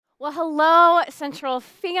Well, hello, Central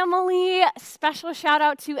family. Special shout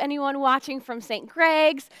out to anyone watching from St.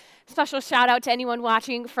 Greg's. Special shout out to anyone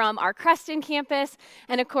watching from our Creston campus.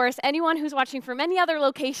 And of course, anyone who's watching from any other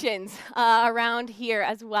locations around here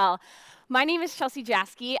as well. My name is Chelsea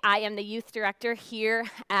Jaski. I am the youth director here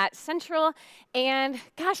at Central. And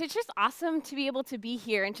gosh, it's just awesome to be able to be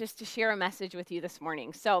here and just to share a message with you this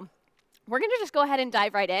morning. So, we're going to just go ahead and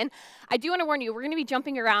dive right in. I do want to warn you, we're going to be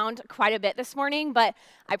jumping around quite a bit this morning, but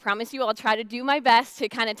I promise you I'll try to do my best to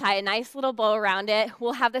kind of tie a nice little bow around it.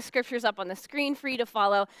 We'll have the scriptures up on the screen for you to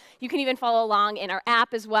follow. You can even follow along in our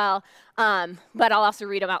app as well, but I'll also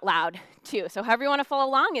read them out loud too. So however you want to follow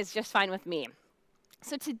along is just fine with me.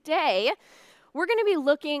 So today, we're going to be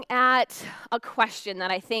looking at a question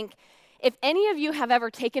that I think if any of you have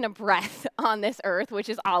ever taken a breath on this earth, which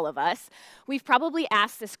is all of us, we've probably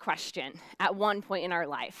asked this question at one point in our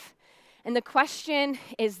life. And the question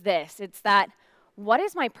is this, it's that, what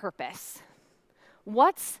is my purpose?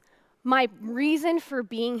 What's my reason for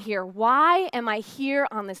being here? Why am I here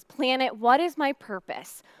on this planet? What is my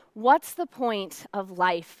purpose? What's the point of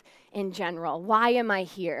life in general? Why am I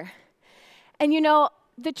here? And you know,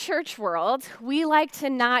 the church world, we like to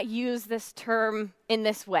not use this term in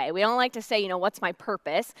this way. We don't like to say, what's my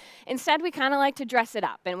purpose? Instead, we kind of like to dress it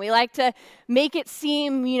up, and we like to make it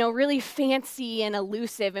seem, really fancy and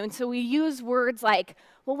elusive. And so we use words like,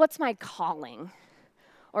 well, what's my calling?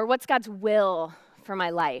 Or what's God's will for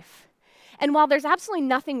my life? And while there's absolutely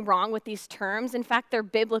nothing wrong with these terms, in fact, they're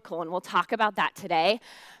biblical, and we'll talk about that today,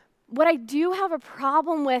 what I do have a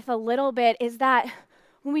problem with a little bit is that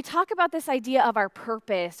when we talk about this idea of our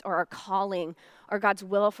purpose or our calling or God's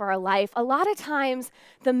will for our life, a lot of times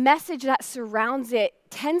the message that surrounds it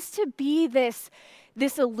tends to be this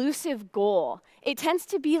elusive goal. It tends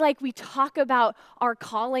to be like we talk about our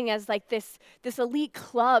calling as like this elite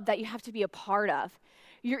club that you have to be a part of.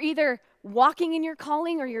 You're either walking in your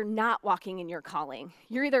calling or you're not walking in your calling.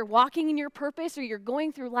 You're either walking in your purpose or you're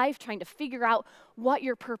going through life trying to figure out what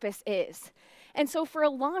your purpose is. And so for a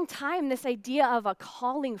long time, this idea of a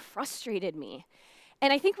calling frustrated me.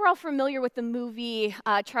 And I think we're all familiar with the movie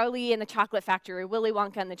Charlie and the Chocolate Factory, or Willy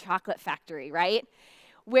Wonka and the Chocolate Factory, right?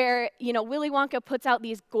 Where, Willy Wonka puts out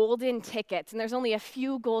these golden tickets, and there's only a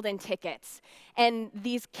few golden tickets. And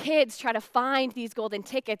these kids try to find these golden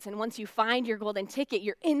tickets, and once you find your golden ticket,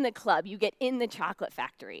 you're in the club, you get in the chocolate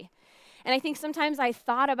factory. And I think sometimes I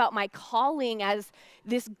thought about my calling as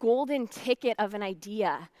this golden ticket of an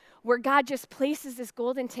idea, where God just places this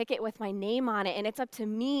golden ticket with my name on it, and it's up to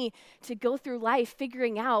me to go through life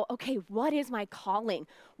figuring out, okay, what is my calling?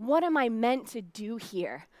 What am I meant to do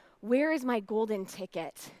here? Where is my golden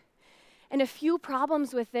ticket? And a few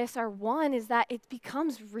problems with this are, one, is that it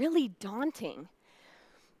becomes really daunting.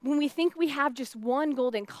 When we think we have just one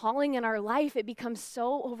golden calling in our life, it becomes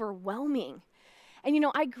so overwhelming. And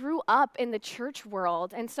I grew up in the church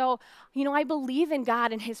world, and so, I believe in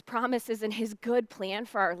God and His promises and His good plan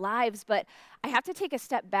for our lives, but I have to take a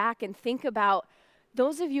step back and think about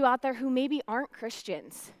those of you out there who maybe aren't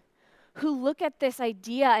Christians, who look at this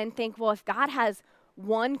idea and think, well, if God has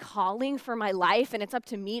one calling for my life and it's up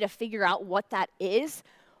to me to figure out what that is,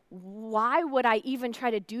 why would I even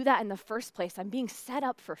try to do that in the first place? I'm being set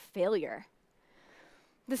up for failure.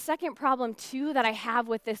 The second problem, too, that I have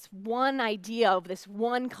with this one idea of this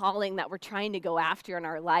one calling that we're trying to go after in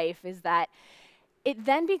our life is that it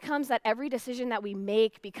then becomes that every decision that we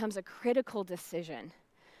make becomes a critical decision.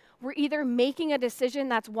 We're either making a decision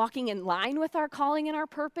that's walking in line with our calling and our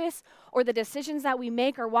purpose, or the decisions that we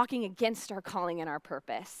make are walking against our calling and our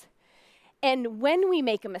purpose. And when we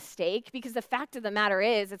make a mistake, because the fact of the matter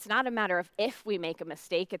is, it's not a matter of if we make a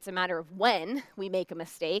mistake, it's a matter of when we make a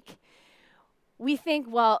mistake, we think,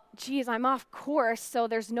 well, geez, I'm off course, so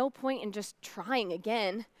there's no point in just trying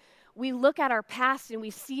again. We look at our past and we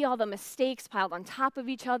see all the mistakes piled on top of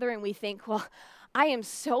each other, and we think, well, I am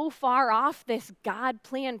so far off this God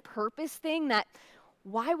plan purpose thing that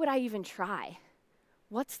why would I even try?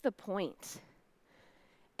 What's the point?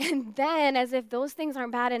 And then, as if those things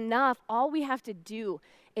aren't bad enough, all we have to do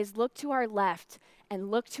is look to our left and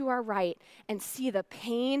look to our right and see the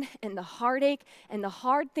pain and the heartache and the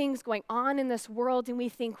hard things going on in this world, and we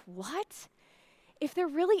think, what? If there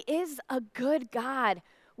really is a good God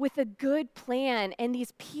with a good plan and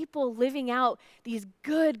these people living out these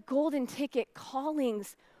good golden ticket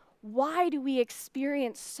callings, why do we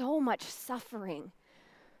experience so much suffering?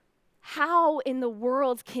 How in the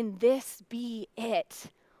world can this be it?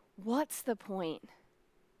 What's the point?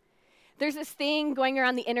 There's this thing going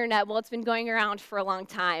around the internet, well, it's been going around for a long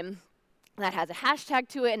time, that has a hashtag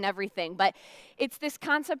to it and everything. But it's this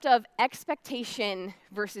concept of expectation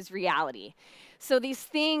versus reality. So these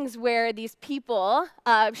things where these people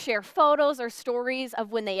share photos or stories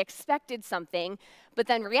of when they expected something, but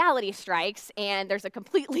then reality strikes and there's a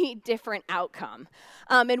completely different outcome.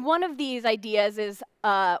 And one of these ideas is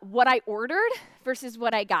what I ordered versus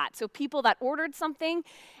what I got. So people that ordered something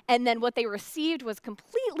and then what they received was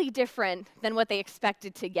completely different than what they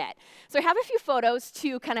expected to get. So I have a few photos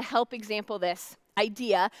to kind of help example this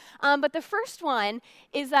idea. But the first one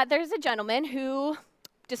is that there's a gentleman who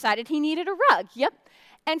decided he needed a rug. Yep.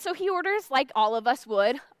 And so he orders, like all of us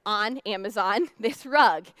would, on Amazon, this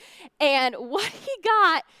rug. And what he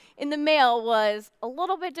got in the mail was a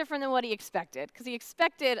little bit different than what he expected, because he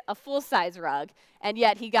expected a full-size rug, and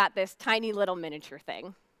yet he got this tiny little miniature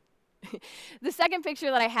thing. The second picture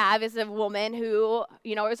that I have is a woman who,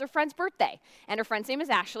 it was her friend's birthday, and her friend's name is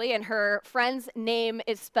Ashley, and her friend's name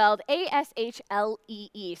is spelled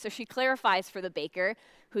Ashlee. So she clarifies for the baker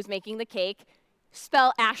who's making the cake,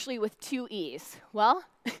 spell Ashley with 2 E's. Well,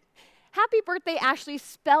 happy birthday, Ashley,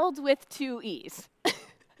 spelled with 2 E's.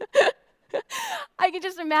 I can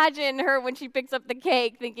just imagine her when she picks up the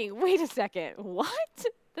cake thinking, wait a second, what?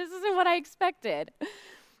 This isn't what I expected.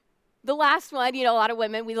 The last one, a lot of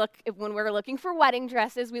women, when we're looking for wedding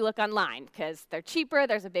dresses, we look online because they're cheaper,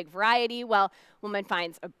 there's a big variety. Well, woman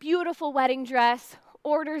finds a beautiful wedding dress,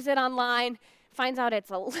 orders it online, finds out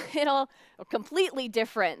it's completely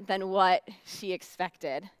different than what she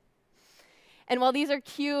expected. And while these are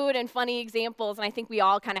cute and funny examples, and I think we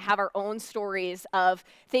all kind of have our own stories of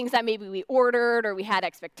things that maybe we ordered or we had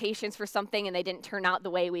expectations for something and they didn't turn out the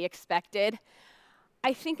way we expected,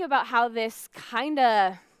 I think about how this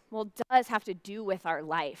does have to do with our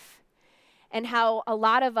life. And how a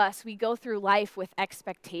lot of us, we go through life with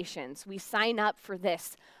expectations. We sign up for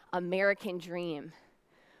this American dream.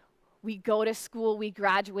 We go to school, we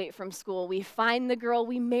graduate from school, we find the girl,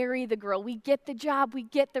 we marry the girl, we get the job, we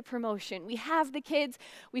get the promotion, we have the kids,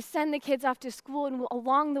 we send the kids off to school, and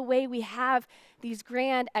along the way we have these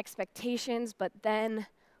grand expectations, but then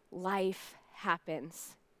life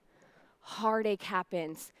happens. Heartache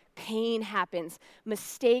happens, pain happens,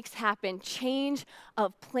 mistakes happen, change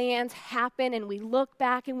of plans happen, and we look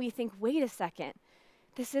back and we think, wait a second,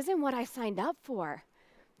 this isn't what I signed up for.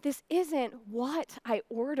 This isn't what I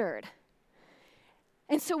ordered.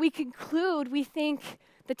 And so we conclude, we think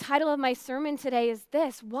the title of my sermon today is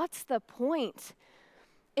this: what's the point?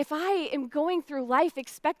 If I am going through life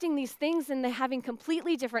expecting these things and they're having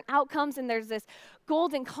completely different outcomes and there's this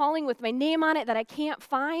golden calling with my name on it that I can't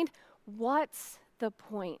find, what's the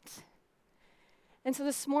point? And so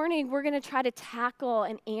this morning, we're going to try to tackle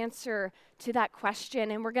an answer to that question,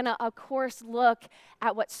 and we're going to, of course, look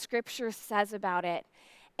at what Scripture says about it.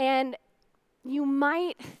 And you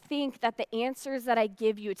might think that the answers that I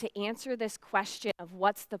give you to answer this question of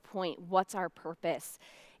what's the point, what's our purpose,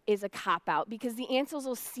 is a cop-out, because the answers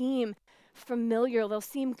will seem familiar, they'll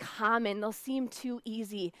seem common, they'll seem too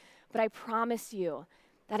easy. But I promise you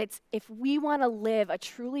that if we want to live a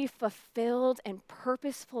truly fulfilled and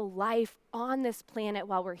purposeful life on this planet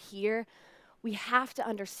while we're here, we have to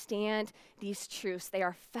understand these truths. They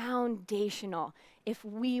are foundational if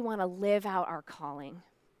we want to live out our calling.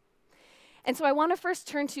 And so I want to first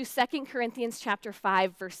turn to 2 Corinthians chapter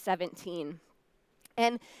 5, verse 17.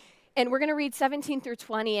 And we're going to read 17 through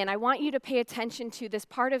 20, and I want you to pay attention to this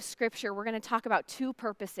part of Scripture. We're going to talk about 2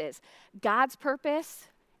 purposes: God's purpose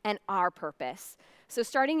and our purpose. So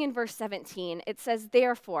starting in verse 17, it says,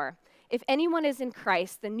 "Therefore, if anyone is in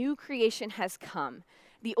Christ, the new creation has come.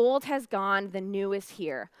 The old has gone, the new is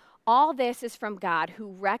here. All this is from God, who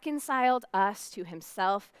reconciled us to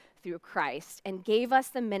himself through Christ and gave us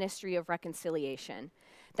the ministry of reconciliation,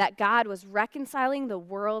 that God was reconciling the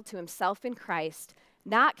world to himself in Christ,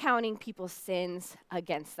 not counting people's sins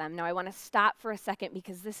against them." Now, I want to stop for a second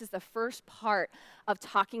because this is the first part of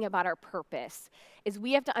talking about our purpose, is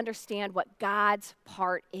we have to understand what God's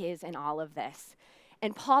part is in all of this.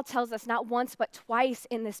 And Paul tells us not once but twice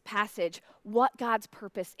in this passage what God's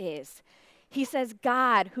purpose is. He says,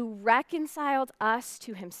 God who reconciled us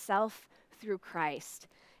to himself through Christ.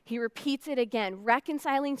 He repeats it again,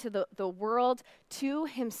 reconciling to the world to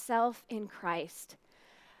himself in Christ.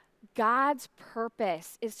 God's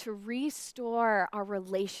purpose is to restore our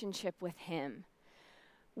relationship with him.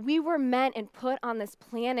 We were meant and put on this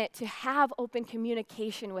planet to have open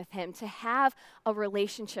communication with him, to have a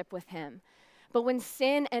relationship with him. But when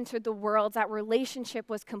sin entered the world, that relationship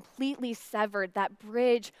was completely severed. That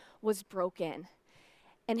bridge was broken.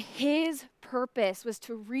 And his purpose was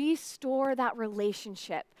to restore that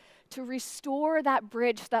relationship, to restore that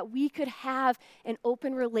bridge so that we could have an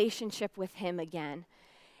open relationship with him again.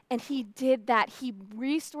 And he did that. He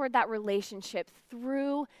restored that relationship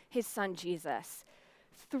through his son Jesus,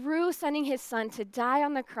 through sending his son to die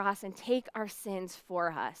on the cross and take our sins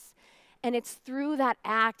for us. And it's through that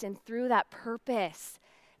act and through that purpose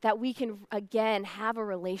that we can, again, have a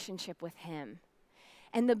relationship with him.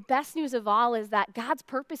 And the best news of all is that God's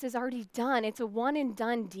purpose is already done. It's a one and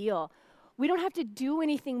done deal. We don't have to do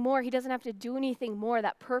anything more. He doesn't have to do anything more.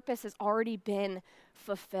 That purpose has already been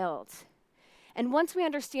fulfilled. And once we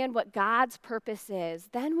understand what God's purpose is,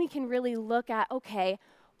 then we can really look at, okay,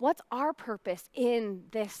 what's our purpose in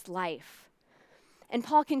this life? And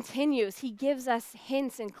Paul continues. He gives us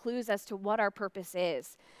hints and clues as to what our purpose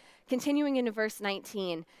is. Continuing into verse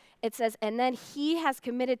 19, it says, and then he has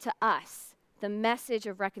committed to us the message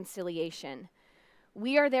of reconciliation.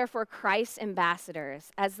 We are therefore Christ's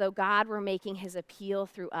ambassadors, as though God were making his appeal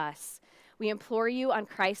through us. We implore you on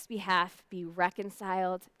Christ's behalf, be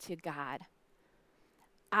reconciled to God.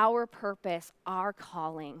 Our purpose, our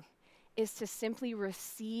calling, is to simply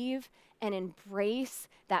receive and embrace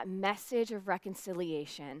that message of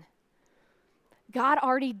reconciliation. God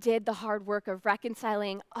already did the hard work of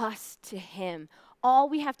reconciling us to him. All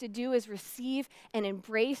we have to do is receive and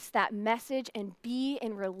embrace that message and be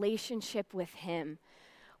in relationship with him.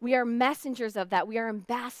 We are messengers of that. We are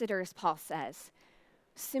ambassadors, Paul says.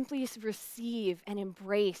 Simply receive and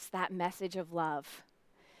embrace that message of love.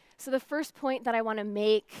 So the first point that I want to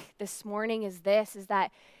make this morning is this, is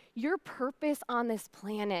that your purpose on this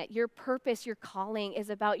planet, your purpose, your calling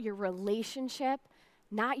is about your relationship,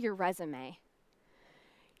 not your resume.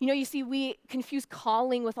 You know, you see, we confuse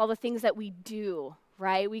calling with all the things that we do,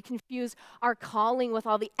 right? We confuse our calling with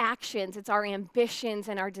all the actions. It's our ambitions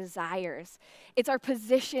and our desires. It's our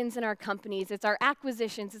positions in our companies. It's our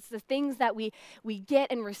acquisitions. It's the things that we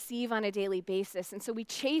get and receive on a daily basis. And so we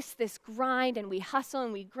chase this grind and we hustle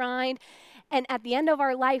and we grind. And at the end of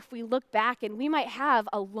our life, we look back and we might have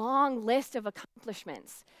a long list of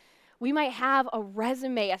accomplishments. We might have a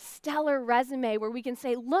resume, a stellar resume where we can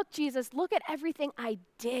say, look, Jesus, look at everything I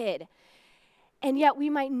did. And yet we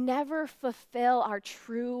might never fulfill our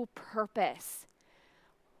true purpose.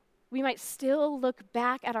 We might still look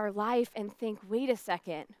back at our life and think, wait a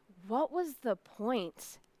second, what was the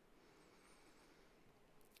point?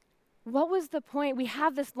 What was the point? We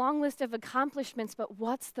have this long list of accomplishments, but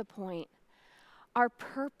what's the point? Our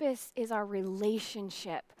purpose is our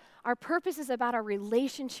relationship. Our purpose is about our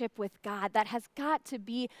relationship with God. That has got to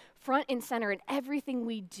be front and center in everything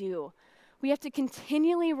we do. We have to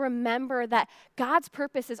continually remember that God's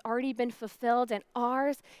purpose has already been fulfilled and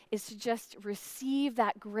ours is to just receive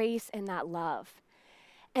that grace and that love.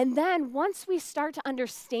 And then once we start to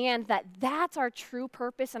understand that that's our true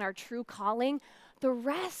purpose and our true calling, the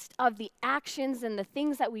rest of the actions and the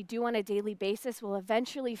things that we do on a daily basis will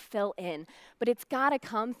eventually fill in. But it's got to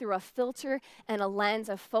come through a filter and a lens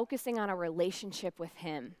of focusing on a relationship with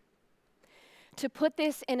him. To put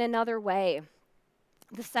this in another way,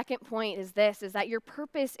 the second point is this, is that your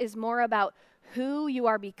purpose is more about who you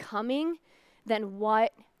are becoming than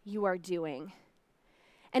what you are doing.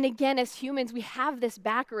 And again, as humans, we have this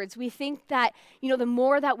backwards. We think that, the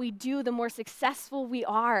more that we do, the more successful we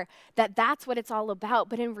are, that's what it's all about.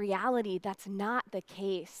 But in reality, that's not the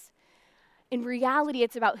case. In reality,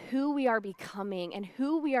 it's about who we are becoming, and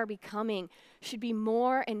who we are becoming should be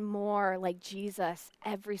more and more like Jesus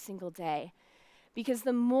every single day. Because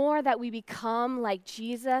the more that we become like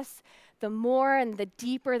Jesus, the more and the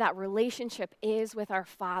deeper that relationship is with our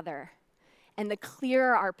Father. And the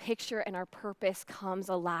clearer our picture and our purpose comes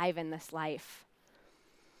alive in this life.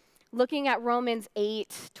 Looking at Romans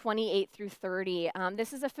 8:28 through 30,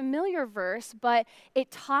 this is a familiar verse, but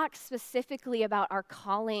it talks specifically about our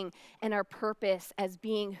calling and our purpose as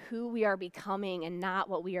being who we are becoming and not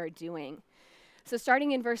what we are doing. So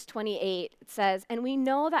starting in verse 28, it says, and we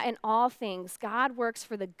know that in all things God works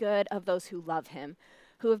for the good of those who love him,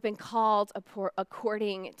 who have been called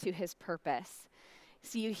according to his purpose.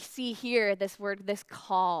 So you see here this word, this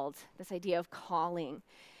called, this idea of calling.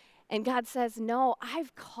 And God says, no,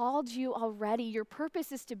 I've called you already. Your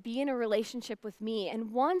purpose is to be in a relationship with me.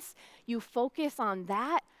 And once you focus on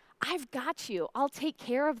that, I've got you. I'll take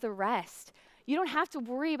care of the rest. You don't have to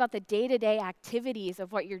worry about the day-to-day activities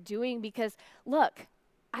of what you're doing because, look,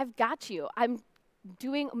 I've got you. I'm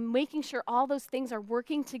making sure all those things are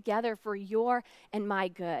working together for your and my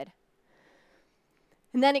good.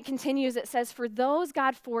 And then it continues, it says, for those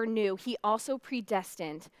God foreknew, he also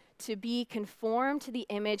predestined to be conformed to the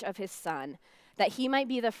image of his Son, that he might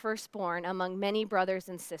be the firstborn among many brothers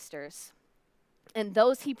and sisters. And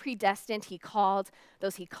those he predestined, he called.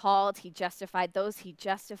 Those he called, he justified. Those he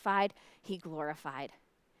justified, he glorified.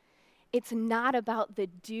 It's not about the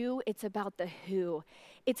do, it's about the who.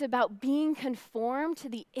 It's about being conformed to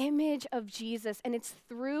the image of Jesus. And it's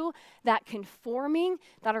through that conforming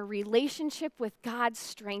that our relationship with God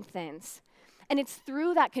strengthens. And it's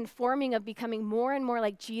through that conforming of becoming more and more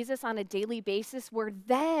like Jesus on a daily basis where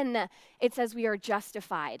then it says we are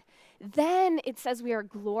justified. Then it says we are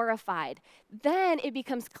glorified. Then it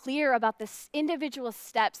becomes clear about the individual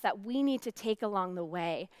steps that we need to take along the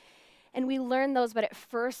way. And we learn those, but it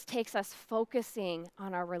first takes us focusing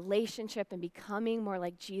on our relationship and becoming more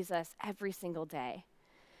like Jesus every single day.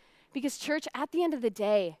 Because, church, at the end of the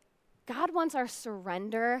day, God wants our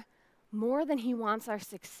surrender more than he wants our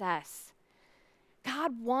success.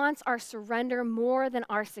 God wants our surrender more than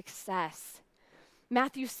our success.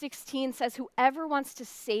 Matthew 16 says, whoever wants to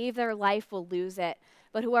save their life will lose it,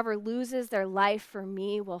 but whoever loses their life for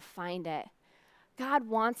me will find it. God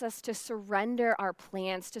wants us to surrender our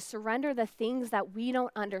plans, to surrender the things that we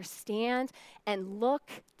don't understand, and look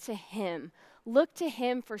to him. Look to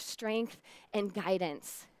him for strength and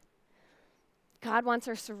guidance. God wants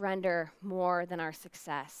our surrender more than our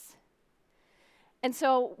success. And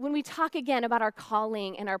so when we talk again about our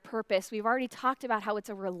calling and our purpose, we've already talked about how it's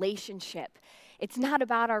a relationship. It's not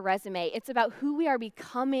about our resume. It's about who we are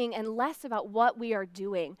becoming and less about what we are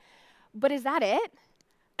doing. But is that it?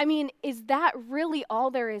 I mean, is that really all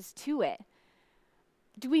there is to it?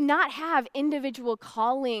 Do we not have individual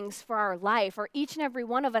callings for our life? Or each and every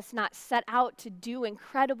one of us not set out to do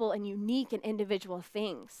incredible and unique and individual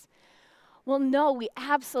things? Well, no, we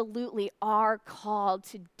absolutely are called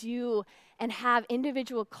to do and have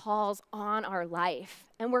individual calls on our life.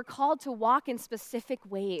 And we're called to walk in specific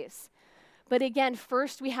ways. But again,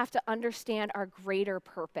 first we have to understand our greater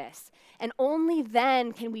purpose. And only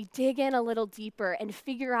then can we dig in a little deeper and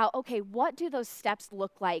figure out, okay, what do those steps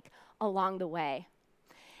look like along the way?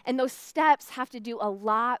 And those steps have to do a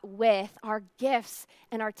lot with our gifts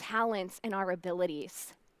and our talents and our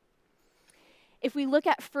abilities. If we look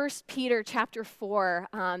at 1 Peter chapter 4,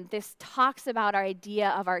 this talks about our idea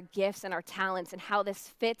of our gifts and our talents and how this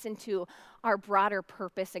fits into our broader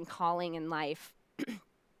purpose and calling in life.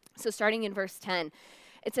 So starting in verse 10,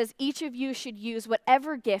 it says, each of you should use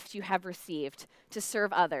whatever gift you have received to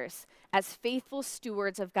serve others as faithful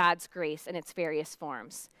stewards of God's grace in its various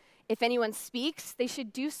forms. If anyone speaks, they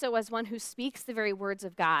should do so as one who speaks the very words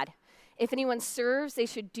of God. If anyone serves, they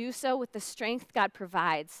should do so with the strength God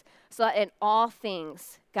provides, so that in all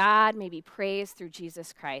things God may be praised through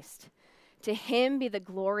Jesus Christ. To him be the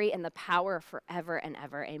glory and the power forever and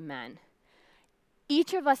ever. Amen.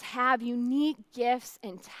 Each of us have unique gifts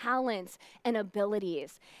and talents and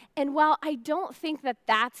abilities. And while I don't think that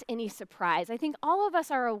that's any surprise, I think all of us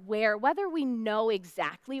are aware, whether we know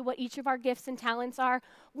exactly what each of our gifts and talents are,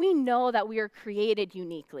 we know that we are created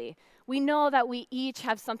uniquely. We know that we each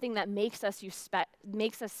have something that makes us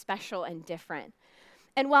special and different.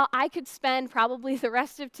 And while I could spend probably the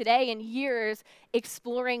rest of today and years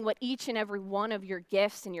exploring what each and every one of your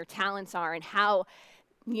gifts and your talents are and how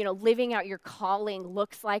living out your calling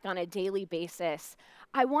looks like on a daily basis,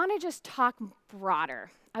 I want to just talk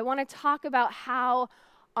broader. I want to talk about how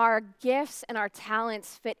our gifts and our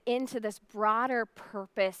talents fit into this broader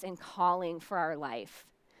purpose and calling for our life.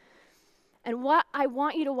 And what I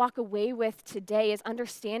want you to walk away with today is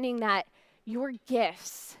understanding that your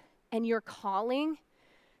gifts and your calling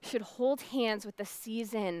should hold hands with the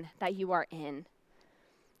season that you are in.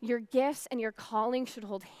 Your gifts and your calling should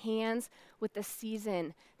hold hands with the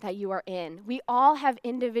season that you are in. We all have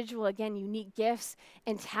individual, again, unique gifts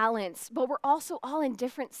and talents, but we're also all in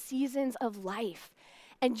different seasons of life.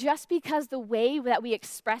 And just because the way that we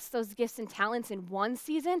express those gifts and talents in one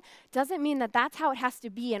season doesn't mean that that's how it has to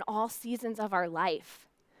be in all seasons of our life.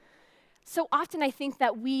 So often I think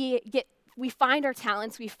that we find our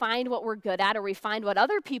talents, we find what we're good at, or we find what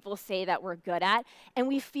other people say that we're good at, and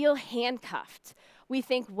we feel handcuffed. We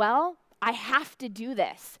think, well, I have to do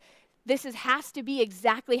this. This has to be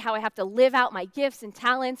exactly how I have to live out my gifts and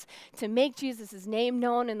talents to make Jesus' name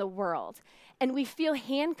known in the world. And we feel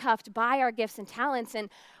handcuffed by our gifts and talents, and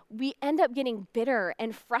we end up getting bitter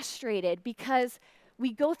and frustrated because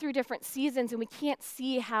we go through different seasons and we can't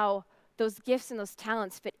see how those gifts and those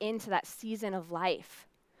talents fit into that season of life.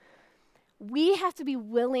 We have to be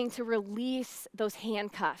willing to release those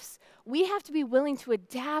handcuffs. We have to be willing to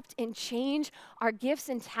adapt and change our gifts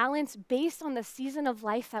and talents based on the season of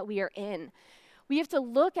life that we are in. We have to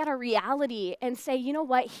look at our reality and say, you know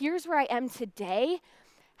what, here's where I am today.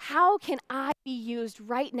 How can I be used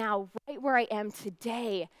right now, right where I am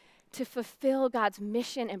today, to fulfill God's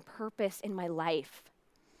mission and purpose in my life.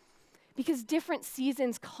 Because different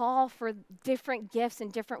seasons call for different gifts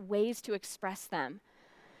and different ways to express them.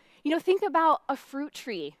 Think about a fruit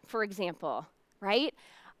tree, for example, right?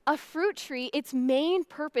 A fruit tree, its main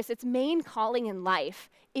purpose, its main calling in life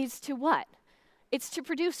is to what? It's to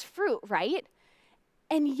produce fruit, right?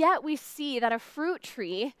 And yet we see that a fruit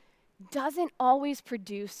tree doesn't always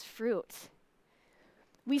produce fruit.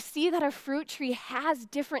 We see that a fruit tree has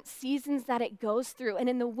different seasons that it goes through. And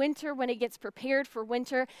in the winter, when it gets prepared for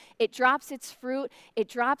winter, it drops its fruit, it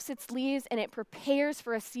drops its leaves, and it prepares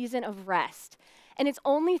for a season of rest. And it's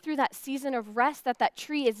only through that season of rest that that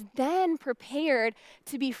tree is then prepared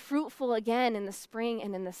to be fruitful again in the spring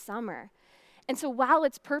and in the summer. And so while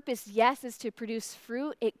its purpose, yes, is to produce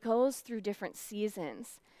fruit, it goes through different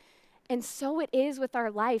seasons. And so it is with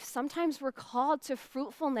our life. Sometimes we're called to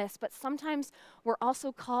fruitfulness, but sometimes we're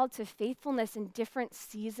also called to faithfulness in different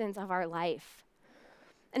seasons of our life.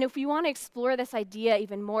 And if we want to explore this idea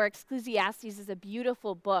even more, Ecclesiastes is a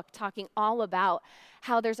beautiful book talking all about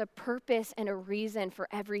how there's a purpose and a reason for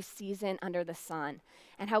every season under the sun,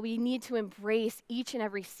 and how we need to embrace each and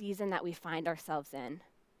every season that we find ourselves in.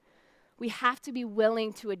 We have to be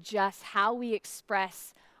willing to adjust how we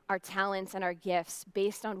express our talents and our gifts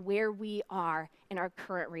based on where we are in our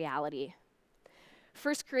current reality.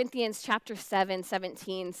 1 Corinthians chapter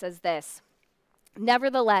 7:17 says this: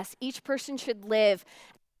 "Nevertheless, each person should live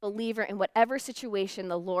as a believer in whatever situation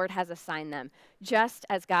the Lord has assigned them, just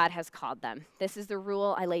as God has called them. This is the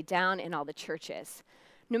rule I lay down in all the churches."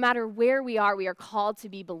 No matter where we are called to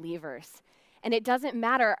be believers. And it doesn't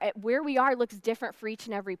matter, where we are looks different for each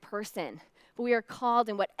and every person. But we are called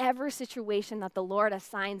in whatever situation that the Lord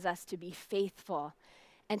assigns us to be faithful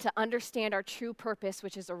and to understand our true purpose,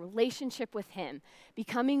 which is a relationship with Him,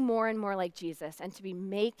 becoming more and more like Jesus, and to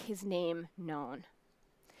make His name known.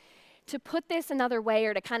 To put this another way,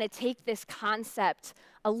 or to kind of take this concept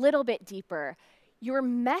a little bit deeper, your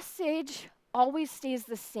message always stays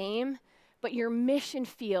the same, but your mission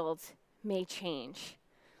field may change.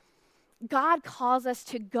 God calls us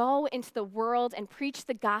to go into the world and preach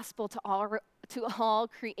the gospel to all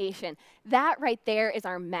creation. That right there is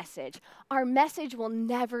our message. Our message will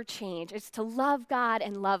never change. It's to love God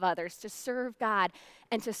and love others, to serve God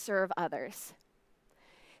and to serve others.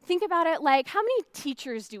 Think about it like, how many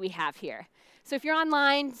teachers do we have here? So if you're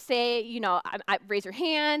online, say, raise your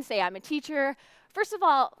hand, say I'm a teacher. First of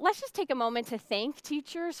all, let's just take a moment to thank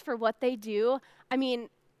teachers for what they do.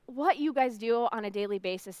 What you guys do on a daily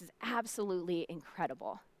basis is absolutely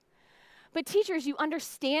incredible. But teachers, you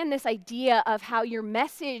understand this idea of how your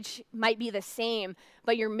message might be the same,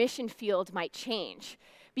 but your mission field might change.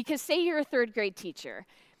 Because say you're a third grade teacher.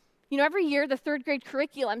 Every year the third grade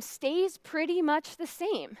curriculum stays pretty much the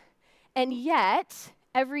same. And yet,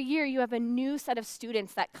 every year you have a new set of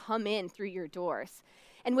students that come in through your doors.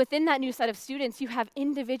 And within that new set of students, you have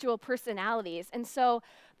individual personalities. And so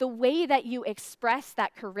the way that you express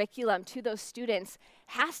that curriculum to those students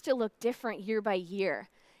has to look different year by year.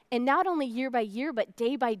 And not only year by year, but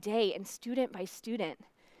day by day and student by student.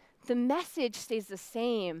 The message stays the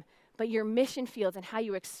same, but your mission field and how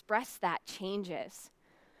you express that changes.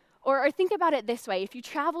 Or think about it this way. If you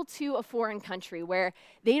travel to a foreign country where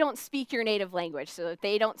they don't speak your native language, so if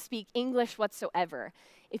they don't speak English whatsoever,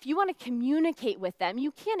 if you want to communicate with them,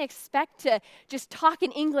 you can't expect to just talk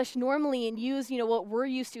in English normally and use, what we're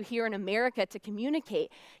used to here in America to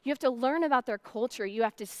communicate. You have to learn about their culture. You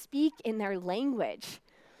have to speak in their language.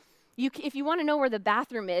 If you want to know where the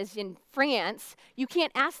bathroom is in France, you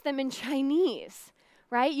can't ask them in Chinese,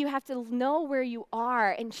 right? You have to know where you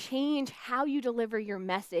are and change how you deliver your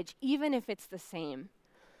message, even if it's the same.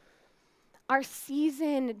 Our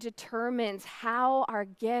season determines how our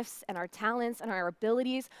gifts and our talents and our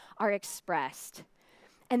abilities are expressed.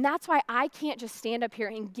 And that's why I can't just stand up here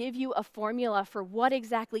and give you a formula for what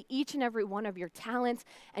exactly each and every one of your talents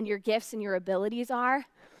and your gifts and your abilities are,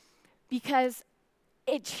 because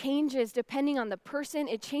it changes depending on the person.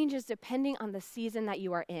 It changes depending on the season that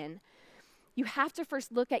you are in. You have to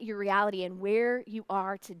first look at your reality and where you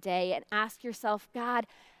are today and ask yourself, God,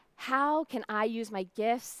 how can I use my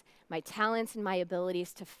gifts, my talents, and my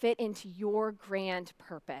abilities to fit into your grand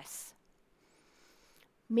purpose?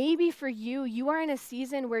 Maybe for you, you are in a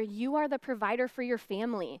season where you are the provider for your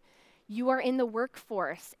family. You are in the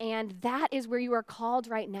workforce, and that is where you are called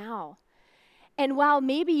right now. And while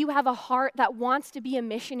maybe you have a heart that wants to be a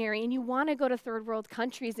missionary and you want to go to third world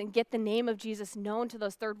countries and get the name of Jesus known to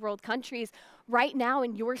those third world countries, right now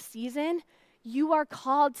in your season, you are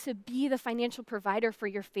called to be the financial provider for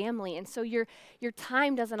your family. And so your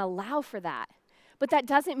time doesn't allow for that. But that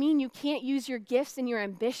doesn't mean you can't use your gifts and your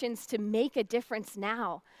ambitions to make a difference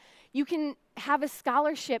now. You can have a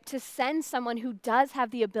scholarship to send someone who does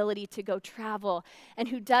have the ability to go travel and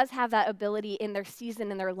who does have that ability in their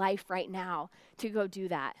season in their life right now to go do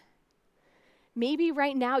that. Maybe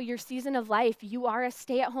right now, your season of life, you are a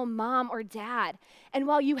stay-at-home mom or dad. And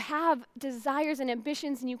while you have desires and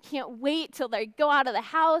ambitions and you can't wait till they go out of the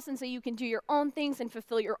house and so you can do your own things and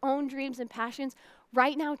fulfill your own dreams and passions,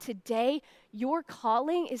 right now, today, your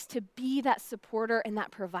calling is to be that supporter and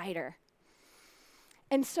that provider.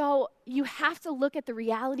 And so you have to look at the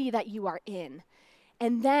reality that you are in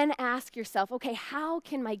and then ask yourself, okay, how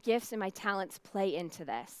can my gifts and my talents play into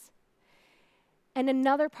this? And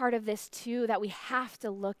another part of this, too, that we have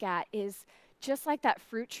to look at is just like that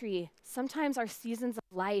fruit tree, sometimes our seasons of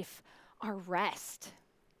life are rest.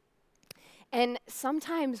 And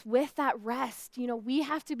sometimes with that rest, we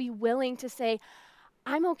have to be willing to say,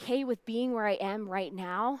 I'm okay with being where I am right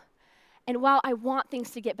now. And while I want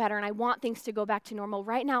things to get better and I want things to go back to normal,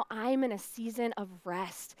 right now I'm in a season of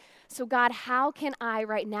rest. So God, how can I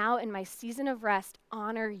right now in my season of rest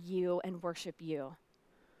honor you and worship you?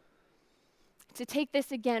 To take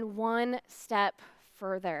this again one step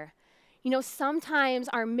further. Sometimes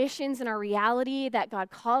our missions and our reality that God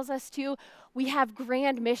calls us to, we have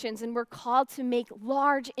grand missions and we're called to make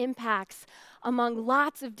large impacts among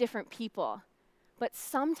lots of different people. But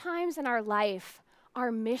sometimes in our life,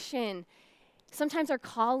 our mission, sometimes our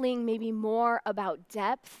calling may be more about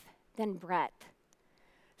depth than breadth.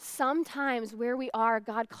 Sometimes where we are,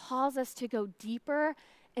 God calls us to go deeper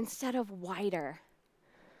instead of wider.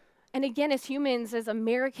 And again, as humans, as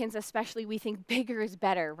Americans especially, we think bigger is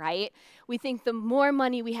better, right? We think the more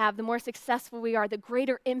money we have, the more successful we are, the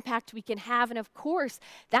greater impact we can have. And of course,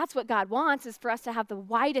 that's what God wants, is for us to have the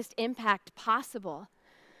widest impact possible.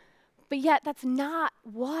 But yet, that's not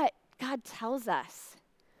what God tells us.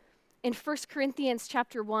 In 1 Corinthians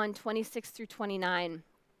chapter 1, 26 through 29,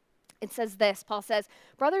 it says this, Paul says,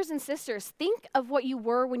 "Brothers and sisters, think of what you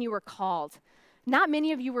were when you were called. Not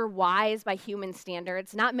many of you were wise by human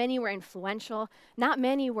standards. Not many were influential. Not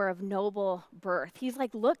many were of noble birth." He's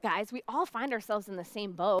like, look, guys, we all find ourselves in the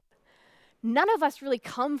same boat. None of us really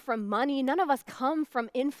come from money. None of us come from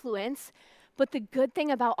influence. But the good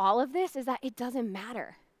thing about all of this is that it doesn't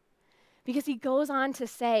matter. Because he goes on to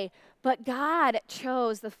say, "But God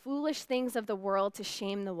chose the foolish things of the world to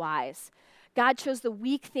shame the wise. God chose the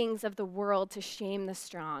weak things of the world to shame the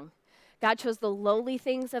strong. God chose the lowly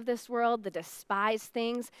things of this world, the despised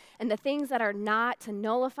things, and the things that are not to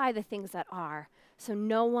nullify the things that are, so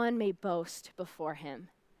no one may boast before him."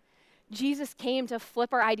 Jesus came to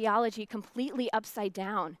flip our ideology completely upside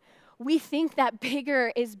down. We think that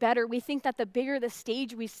bigger is better. We think that the bigger the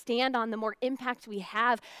stage we stand on, the more impact we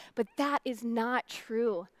have, but that is not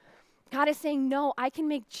true. God is saying, no, I can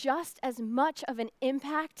make just as much of an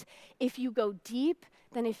impact if you go deep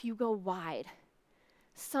than if you go wide.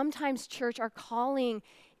 Sometimes, church, our calling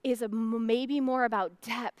is maybe more about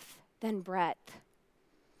depth than breadth.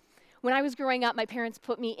 When I was growing up, my parents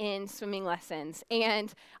put me in swimming lessons,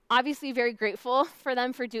 and obviously very grateful for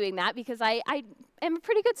them for doing that because I am a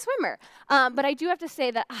pretty good swimmer. But I do have to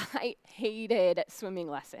say that I hated swimming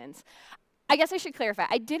lessons. I guess I should clarify.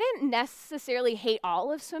 I didn't necessarily hate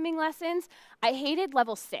all of swimming lessons. I hated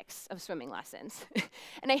level 6 of swimming lessons.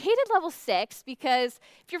 And I hated level 6 because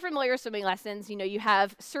if you're familiar with swimming lessons, you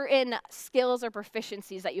have certain skills or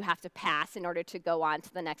proficiencies that you have to pass in order to go on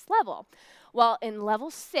to the next level. Well, in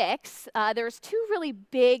level 6, there's 2 really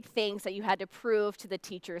big things that you had to prove to the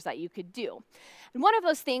teachers that you could do. And one of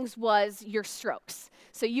those things was your strokes.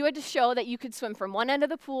 So you had to show that you could swim from one end of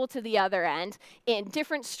the pool to the other end in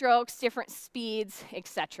different strokes, different speeds,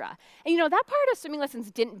 etc. And that part of swimming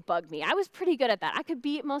lessons didn't bug me. I was pretty good at that. I could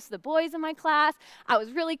beat most of the boys in my class. I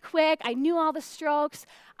was really quick. I knew all the strokes.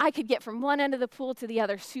 I could get from one end of the pool to the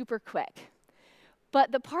other super quick.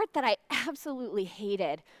 But the part that I absolutely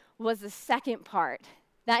hated was the second part,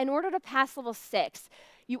 that in order to pass level 6,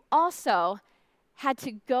 you also had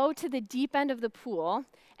to go to the deep end of the pool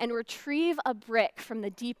and retrieve a brick from the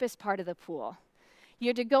deepest part of the pool. You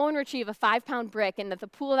had to go and retrieve a 5-pound brick, and at the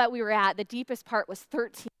pool that we were at, the deepest part was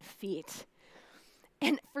 13 feet.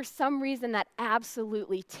 And for some reason, that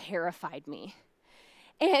absolutely terrified me.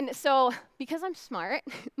 And so, because I'm smart,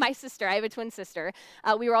 my sister, I have a twin sister,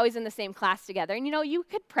 we were always in the same class together. And you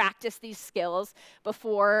could practice these skills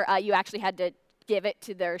before you actually had to give it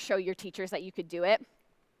to show your teachers that you could do it.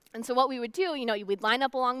 And so what we would do, we'd line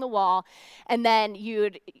up along the wall, and then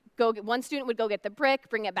one student would go get the brick,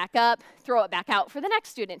 bring it back up, throw it back out for the next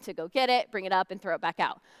student to go get it, bring it up, and throw it back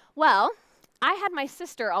out. Well, I had my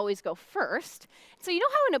sister always go first. So you know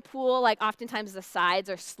how in a pool, like oftentimes the sides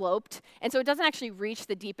are sloped, and so it doesn't actually reach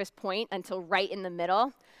the deepest point until right in the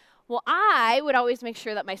middle? Well, I would always make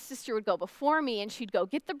sure that my sister would go before me, and she'd go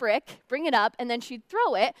get the brick, bring it up, and then she'd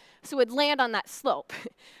throw it so it would land on that slope.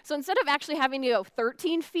 So instead of actually having to go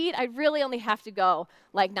 13 feet, I'd really only have to go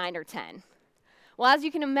like 9 or 10. Well, as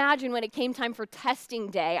you can imagine, when it came time for testing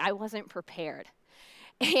day, I wasn't prepared.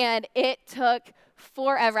 And it took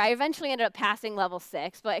forever. I eventually ended up passing level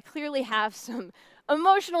 6, but I clearly have some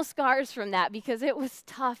emotional scars from that because it was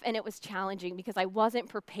tough and it was challenging because I wasn't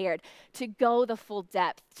prepared to go the full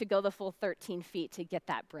depth, to go the full 13 feet to get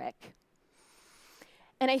that brick.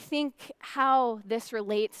 And I think how this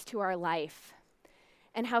relates to our life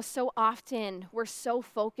and how so often we're so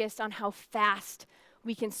focused on how fast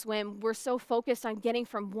we can swim. We're so focused on getting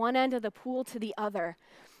from one end of the pool to the other.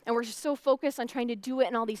 And we're so focused on trying to do it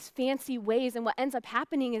in all these fancy ways. And what ends up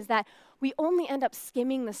happening is that we only end up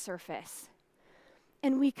skimming the surface.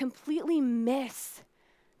 And we completely miss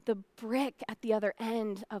the brick at the other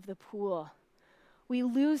end of the pool. We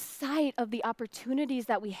lose sight of the opportunities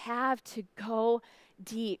that we have to go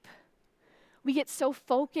deep. We get so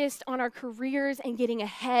focused on our careers and getting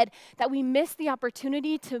ahead that we miss the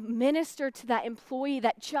opportunity to minister to that employee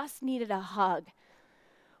that just needed a hug.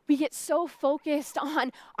 We get so focused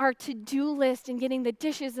on our to-do list and getting the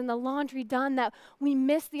dishes and the laundry done that we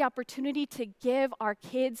miss the opportunity to give our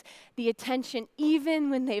kids the attention even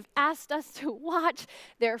when they've asked us to watch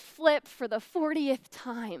their flip for the 40th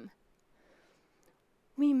time.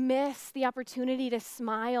 We miss the opportunity to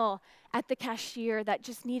smile at the cashier that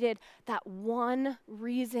just needed that one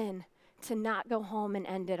reason to not go home and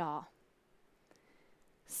end it all.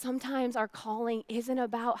 Sometimes our calling isn't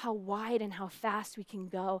about how wide and how fast we can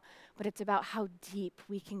go, but it's about how deep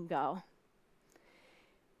we can go.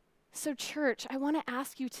 So church, I want to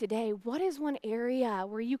ask you today, what is one area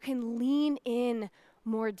where you can lean in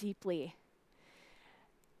more deeply?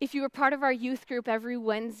 If you were part of our youth group every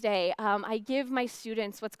Wednesday, I give my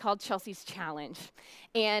students what's called Chelsea's Challenge.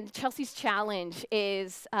 And Chelsea's Challenge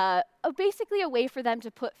is basically a way for them to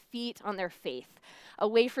put feet on their faith, a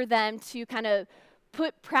way for them to kind of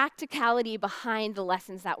put practicality behind the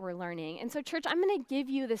lessons that we're learning. And so, church, I'm going to give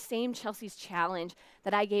you the same Chelsea's Challenge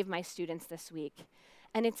that I gave my students this week.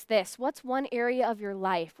 And it's this: what's one area of your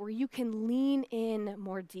life where you can lean in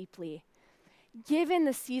more deeply? Given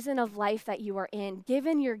the season of life that you are in,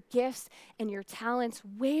 given your gifts and your talents,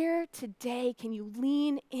 where today can you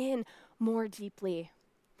lean in more deeply?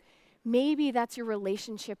 Maybe that's your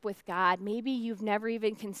relationship with God. Maybe you've never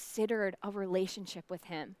even considered a relationship with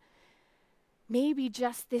Him. Maybe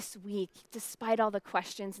just this week, despite all the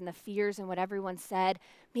questions and the fears and what everyone said,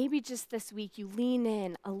 maybe just this week you lean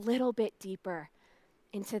in a little bit deeper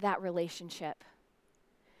into that relationship.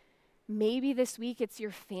 Maybe this week it's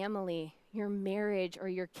your family, your marriage, or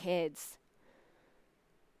your kids.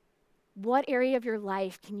 What area of your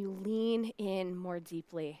life can you lean in more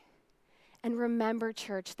deeply? And remember,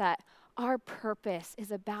 church, that our purpose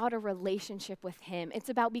is about a relationship with Him. It's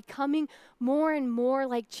about becoming more and more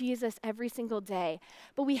like Jesus every single day.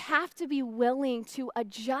 But we have to be willing to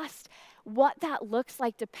adjust what that looks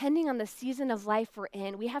like depending on the season of life we're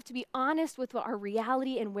in. We have to be honest with our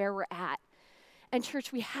reality and where we're at. And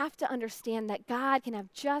church, we have to understand that God can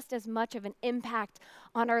have just as much of an impact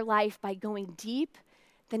on our life by going deep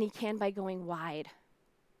than He can by going wide.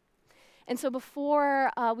 And so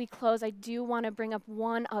before we close, I do want to bring up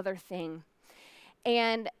one other thing.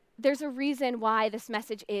 And there's a reason why this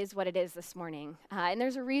message is what it is this morning. And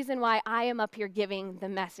there's a reason why I am up here giving the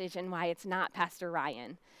message and why it's not Pastor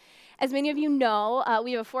Ryan. As many of you know,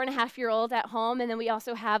 we have a 4.5-year-old at home, and then we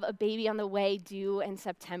also have a baby on the way due in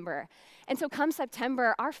September. And so come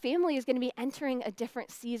September, our family is going to be entering a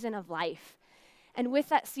different season of life. And with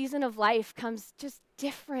that season of life comes just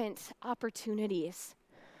different opportunities.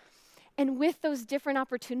 And with those different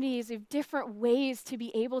opportunities, we have different ways to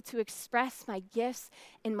be able to express my gifts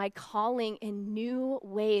and my calling in new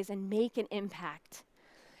ways and make an impact.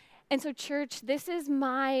 And so, church, this is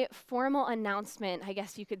my formal announcement, I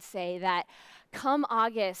guess you could say, that come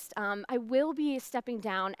August, I will be stepping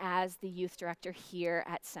down as the youth director here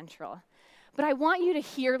at Central. But I want you to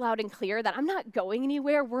hear loud and clear that I'm not going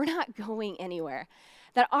anywhere. We're not going anywhere.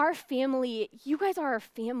 That our family, you guys are our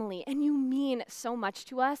family, and you mean so much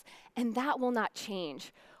to us, and that will not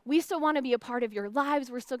change. We still want to be a part of your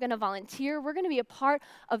lives. We're still going to volunteer. We're going to be a part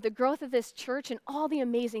of the growth of this church and all the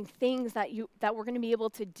amazing things that we're going to be able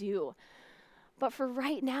to do. But for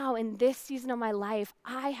right now, in this season of my life,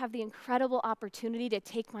 I have the incredible opportunity to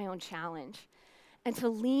take my own challenge. and to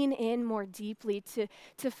lean in more deeply, to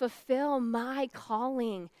fulfill my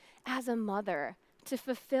calling as a mother, to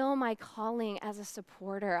fulfill my calling as a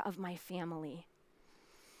supporter of my family.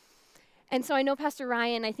 And so I know Pastor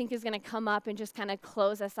Ryan, I think, is going to come up and just kind of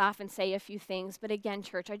close us off and say a few things. But again,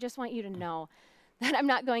 church, I just want you to know that I'm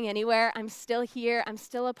not going anywhere. I'm still here. I'm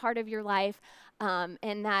still a part of your life.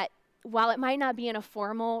 And that while it might not be in a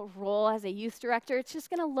formal role as a youth director, it's just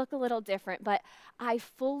going to look a little different. But I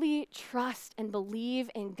fully trust and believe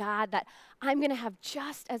in God that I'm going to have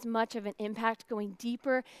just as much of an impact going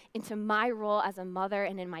deeper into my role as a mother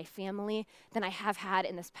and in my family than I have had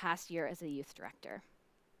in this past year as a youth director.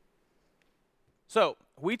 So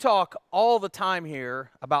we talk all the time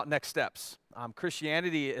here about next steps.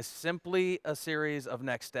 Christianity is simply a series of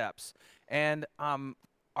next steps. And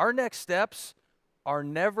our next steps are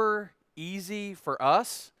never easy for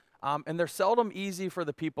us, and they're seldom easy for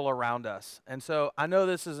the people around us. And so I know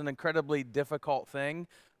this is an incredibly difficult thing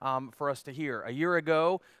for us to hear. A year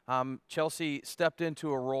ago, Chelsea stepped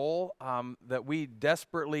into a role that we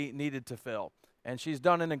desperately needed to fill. And she's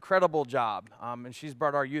done an incredible job, and she's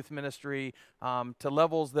brought our youth ministry to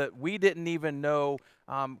levels that we didn't even know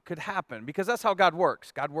could happen, because that's how God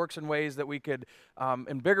works. God works in ways that we could,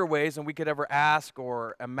 in bigger ways than we could ever ask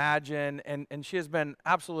or imagine, and she has been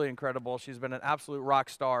absolutely incredible. She's been an absolute rock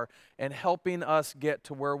star in helping us get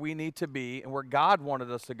to where we need to be and where God wanted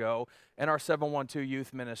us to go in our 712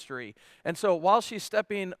 youth ministry. And so while she's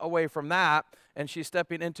stepping away from that and she's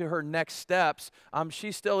stepping into her next steps,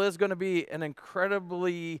 she still is going to be an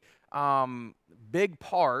incredibly big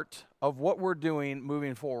part of what we're doing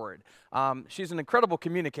moving forward. She's an incredible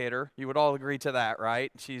communicator. You would all agree to that,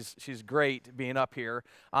 right? She's great being up here.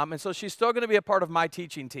 And so she's still going to be a part of my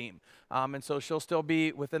teaching team. And so she'll still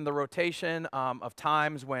be within the rotation of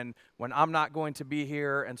times when I'm not going to be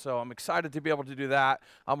here. And so I'm excited to be able to do that.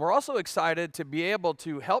 We're also excited to be able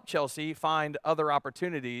to help Chelsea find other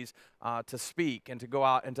opportunities to speak and to go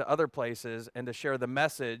out into other places and to share the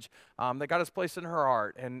message that God has placed in her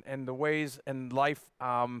heart and the ways and life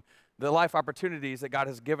the life opportunities that God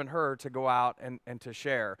has given her to go out and to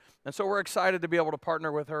share. And so we're excited to be able to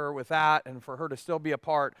partner with her with that, and for her to still be a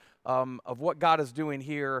part of what God is doing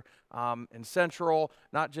here in Central,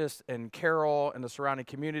 not just in Carroll and the surrounding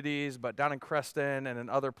communities, but down in Creston and in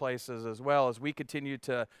other places as well, as we continue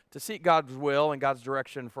to seek God's will and God's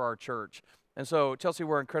direction for our church. And so, Chelsea,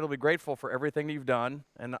 we're incredibly grateful for everything that you've done,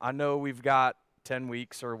 and I know we've got 10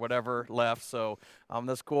 weeks or whatever left, so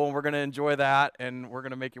that's cool, and we're going to enjoy that, and we're going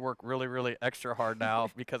to make you work really, really extra hard now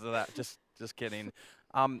because of that. Just kidding.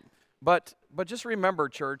 But just remember,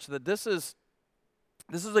 church, that this is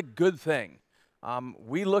a good thing.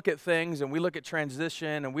 We look at things, and we look at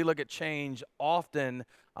transition, and we look at change often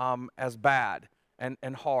as bad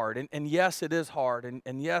and hard. And yes, it is hard,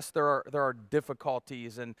 and yes, there are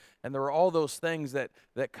difficulties, and there are all those things that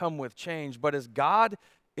come with change. But as God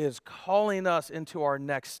is calling us into our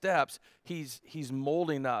next steps, he's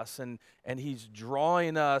molding us and he's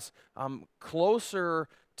drawing us closer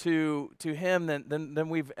to him than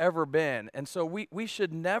we've ever been. And so we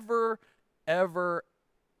should never, ever,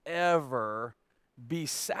 ever be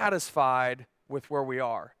satisfied with where we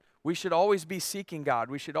are. We should always be seeking God.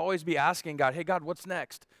 We should always be asking God, hey, God, what's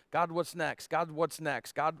next? God, what's next? God, what's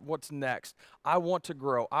next? God, what's next? I want to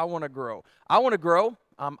grow. I want to grow. I want to grow.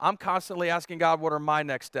 I'm constantly asking God, what are my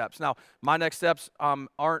next steps? Now, my next steps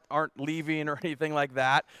aren't leaving or anything like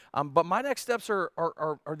that, but my next steps are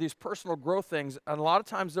these personal growth things, and a lot of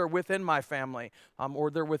times they're within my family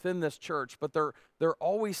or they're within this church, but they're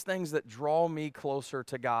always things that draw me closer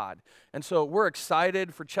to God. And so we're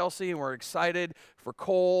excited for Chelsea, and we're excited for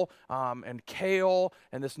Cole and Kale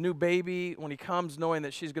and this new baby when he comes, knowing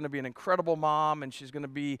that she's going to be an incredible mom, and she's going to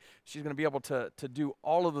be able to do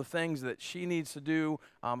all of the things that she needs to do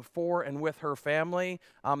for and with her family,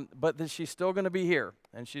 but that she's still going to be here,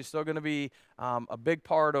 and she's still going to be a big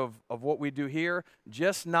part of what we do here,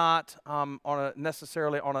 just not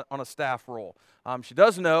necessarily on a staff role. She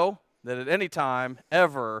does know that at any time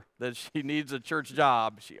ever that she needs a church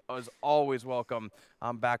job, she is always welcome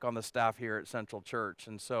back on the staff here at Central Church.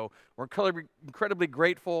 And so we're incredibly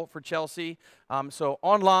grateful for Chelsea. So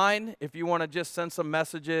online, if you want to just send some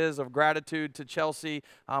messages of gratitude to Chelsea,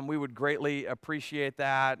 we would greatly appreciate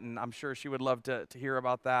that, and I'm sure she would love to hear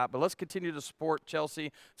about that. But let's continue to support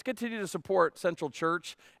Chelsea. Let's continue to support Central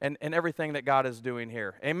Church and everything that God is doing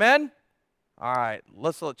here. Amen? All right,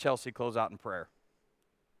 let's let Chelsea close out in prayer.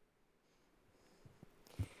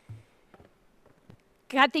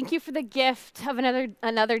 God, thank you for the gift of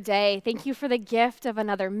another day. Thank you for the gift of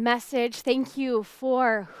another message. Thank you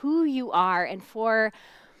for who you are and for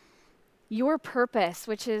your purpose,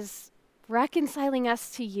 which is reconciling us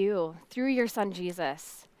to you through your son,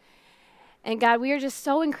 Jesus. And God, we are just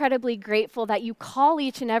so incredibly grateful that you call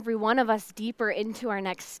each and every one of us deeper into our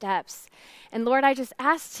next steps. And Lord, I just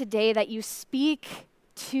ask today that you speak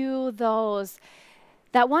to those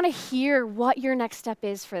that want to hear what your next step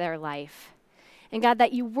is for their life. And God,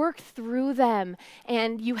 that you work through them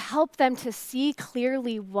and you help them to see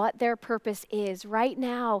clearly what their purpose is right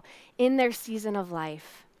now in their season of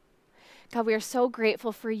life. God, we are so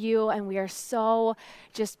grateful for you, and we are so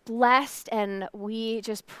just blessed, and we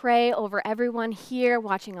just pray over everyone here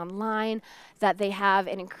watching online that they have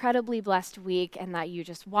an incredibly blessed week, and that you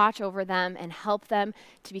just watch over them and help them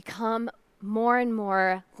to become more and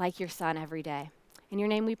more like your son every day. In your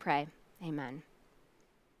name we pray. Amen.